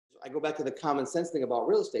I go back to the common sense thing about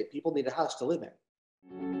real estate. People need a house to live in.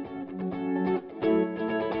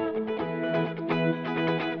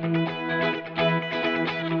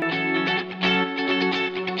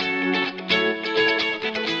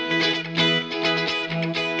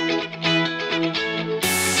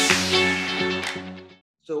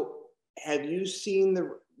 So have you seen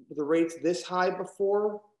the rates this high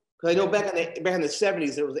before? Because I know back in the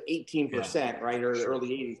 70s it was 18%, right, or the early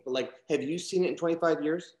 80s. But like, have you seen it in 25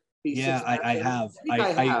 years? Yeah, I have. I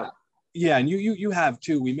think I have. Yeah, and you have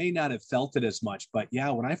too. We may not have felt it as much, but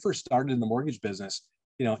yeah, when I first started in the mortgage business,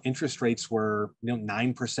 interest rates were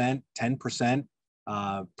 9%,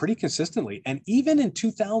 10%, pretty consistently. And even in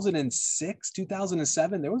 2006,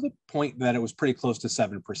 2007, there was a point that it was pretty close to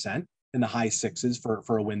 7% in the high sixes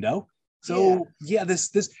for a window. So yeah,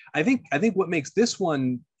 this I think what makes this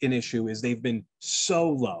one an issue is they've been so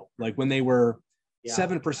low. Like when they were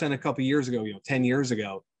 7% a couple of years ago, 10 years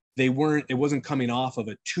ago, it wasn't coming off of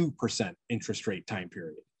a 2% interest rate time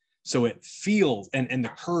period. So it feels, and the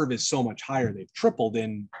curve is so much higher. They've tripled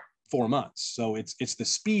in 4 months. So it's the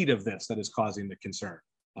speed of this that is causing the concern.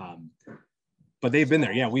 But they've been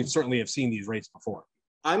there. Yeah, we've certainly have seen these rates before.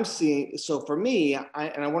 I'm seeing, so for me, and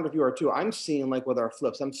I wonder if you are too, I'm seeing like with our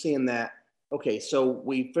flips, I'm seeing that, okay, so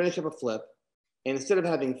we finish up a flip, and instead of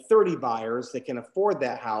having 30 buyers that can afford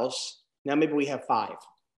that house, now maybe we have 5.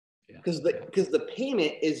 Because the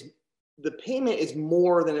payment is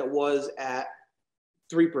more than it was at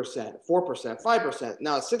 3%, 4%, 5%.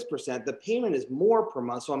 Now at 6%, the payment is more per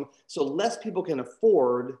month. So less people can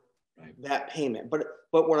afford that payment. But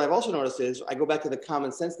what I've also noticed is, I go back to the common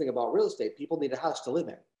sense thing about real estate. People need a house to live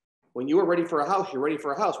in. When you are ready for a house, you're ready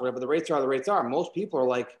for a house. Whatever the rates are, the rates are. Most people are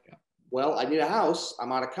like, well, I need a house.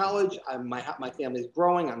 I'm out of college. My family's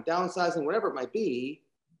growing. I'm downsizing. Whatever it might be,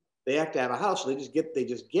 they have to have a house. So they just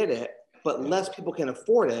get it. But less people can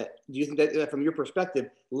afford it. Do you think that, from your perspective,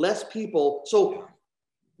 less people? So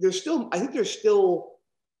I think there's still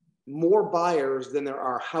more buyers than there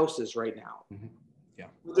are houses right now. Mm-hmm. Yeah.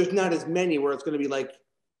 But there's not as many where it's going to be like,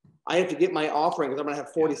 I have to get my offering because I'm going to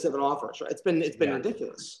have 47 offers. Right? It's been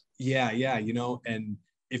ridiculous. Yeah. And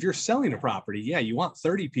if you're selling a property, you want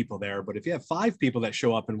 30 people there, but if you have 5 people that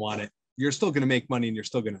show up and want it, you're still going to make money and you're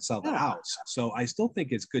still going to sell the house. So I still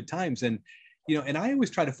think it's good times. And, and I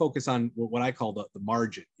always try to focus on what I call the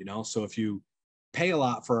margin, so if you pay a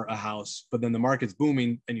lot for a house, but then the market's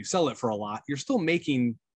booming and you sell it for a lot, you're still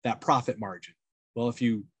making that profit margin. Well, if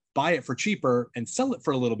you buy it for cheaper and sell it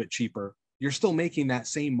for a little bit cheaper, you're still making that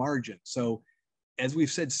same margin. So as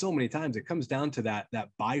we've said so many times, it comes down to that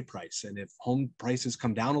buy price. And if home prices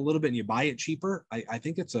come down a little bit and you buy it cheaper, I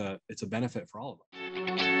think it's a benefit for all of us.